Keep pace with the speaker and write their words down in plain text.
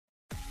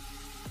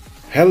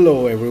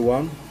Hello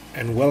everyone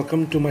and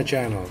welcome to my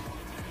channel.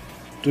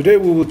 Today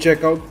we will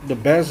check out the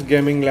best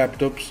gaming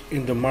laptops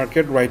in the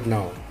market right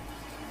now.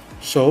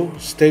 So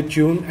stay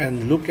tuned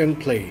and look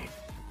and play.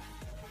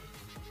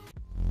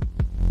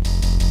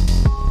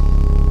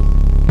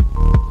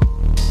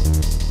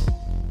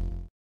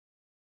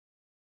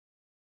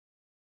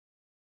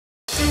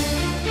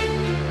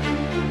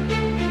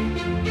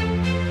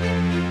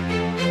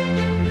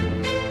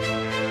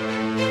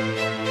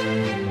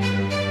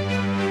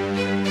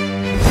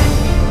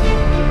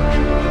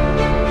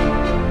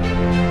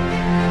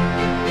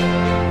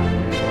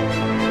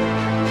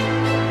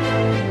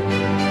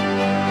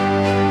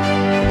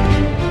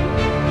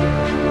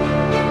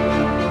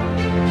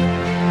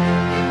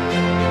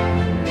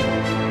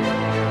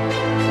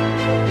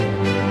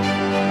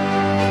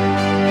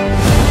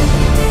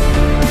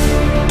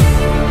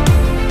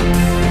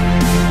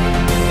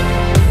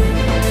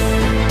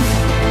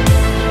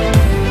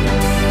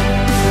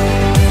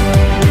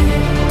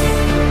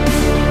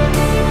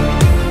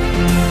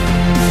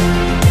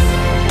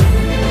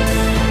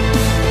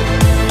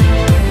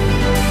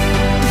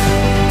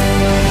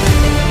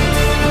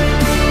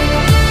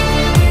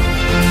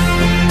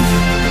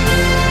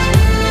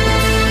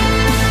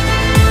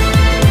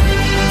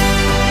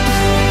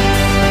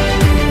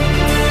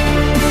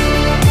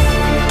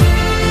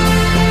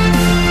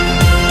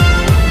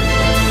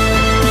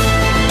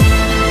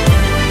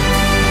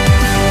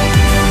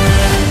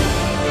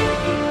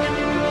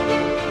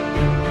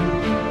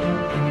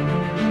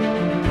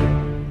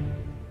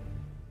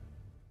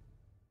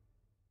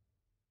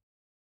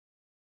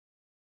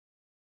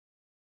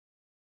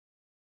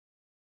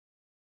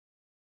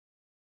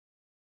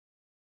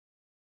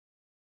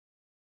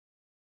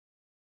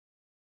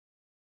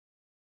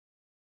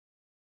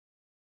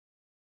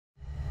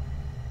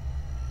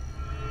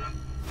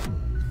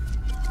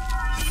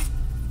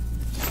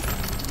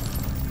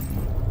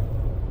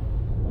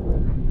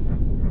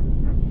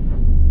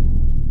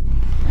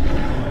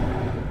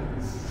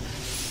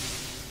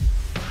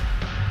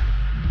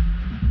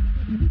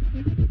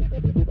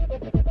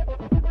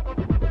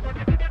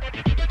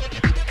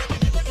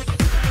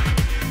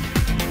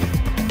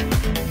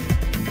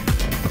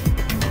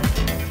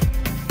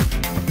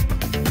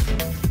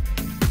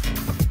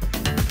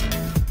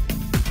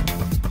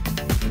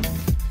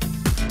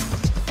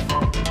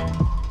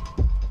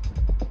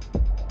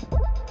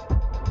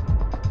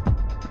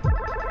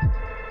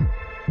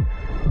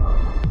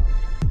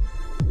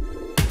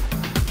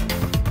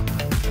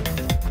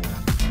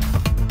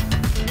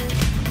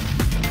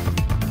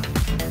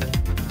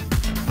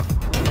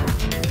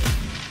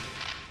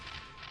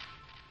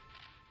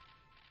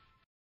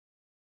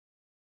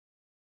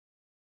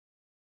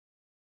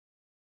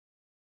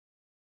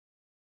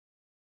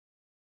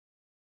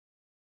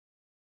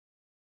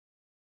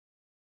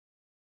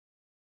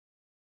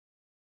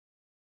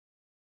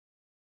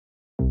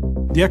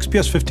 The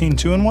XPS 15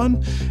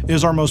 2-in-1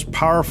 is our most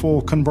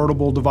powerful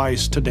convertible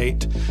device to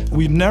date.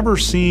 We've never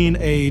seen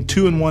a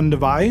 2-in-1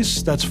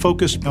 device that's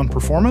focused on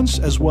performance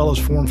as well as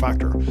form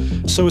factor.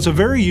 So it's a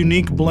very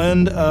unique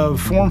blend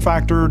of form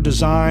factor,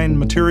 design,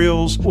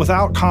 materials,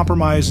 without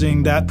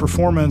compromising that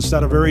performance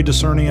that a very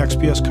discerning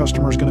XPS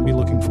customer is going to be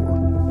looking for.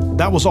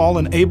 That was all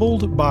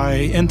enabled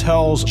by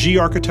Intel's G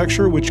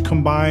architecture, which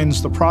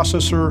combines the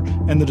processor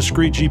and the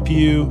discrete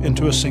GPU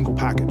into a single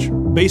package.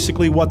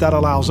 Basically, what that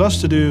allows us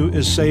to do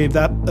is save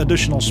that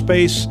additional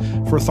space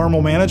for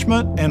thermal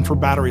management and for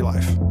battery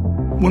life.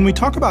 When we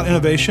talk about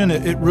innovation,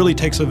 it really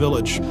takes a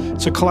village.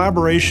 It's a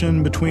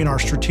collaboration between our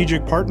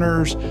strategic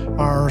partners,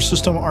 our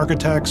system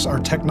architects, our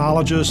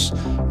technologists,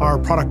 our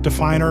product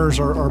definers,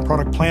 our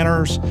product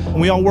planners.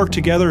 And we all work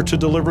together to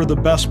deliver the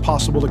best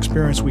possible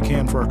experience we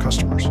can for our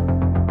customers.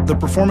 The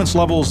performance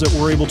levels that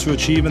we're able to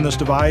achieve in this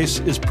device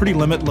is pretty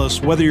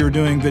limitless, whether you're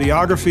doing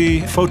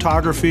videography,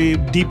 photography,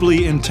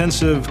 deeply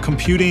intensive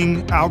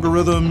computing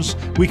algorithms.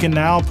 We can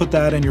now put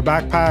that in your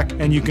backpack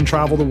and you can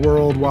travel the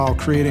world while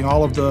creating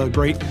all of the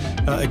great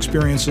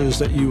experiences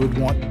that you would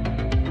want.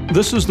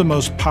 This is the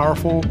most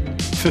powerful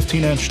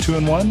 15-inch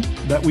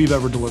 2-in-1 that we've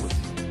ever delivered.